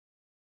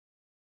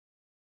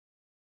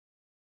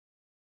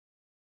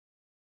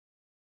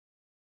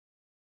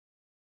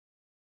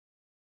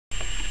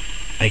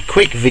a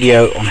quick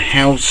video on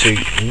how to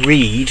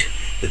read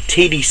the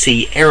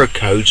TDC error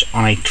codes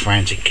on a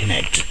Transit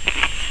Connect.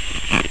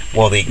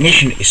 While the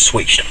ignition is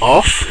switched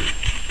off,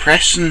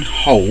 press and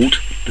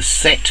hold the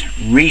set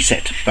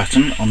reset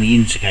button on the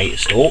indicator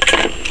stalk.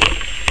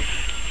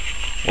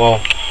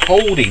 While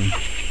holding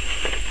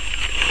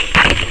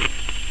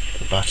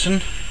the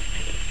button,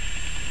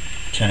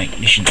 turn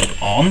ignition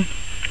on.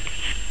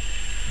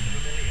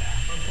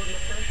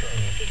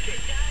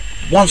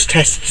 Once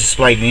tested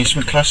displayed in the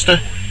instrument cluster,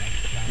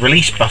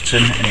 release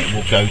button and it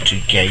will go to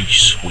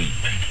gauge sweep.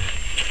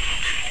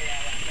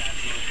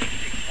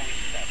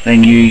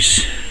 Then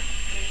use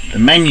the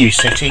menu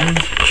setting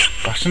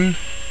button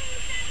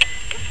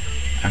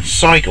and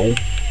cycle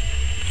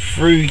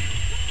through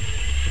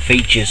the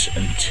features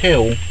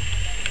until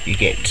you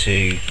get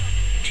to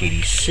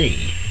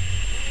TDC.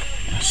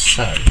 As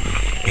so,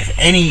 if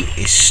any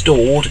is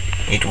stored,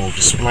 it will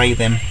display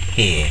them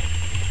here,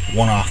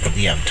 one after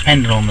the other,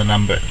 depending on the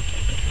number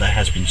that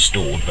has been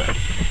stored. But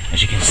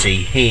as you can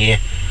see here,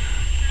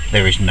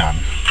 there is none,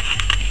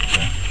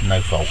 so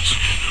no faults.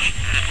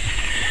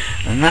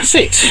 And that's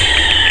it.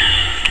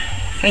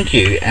 Thank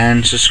you,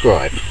 and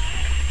subscribe.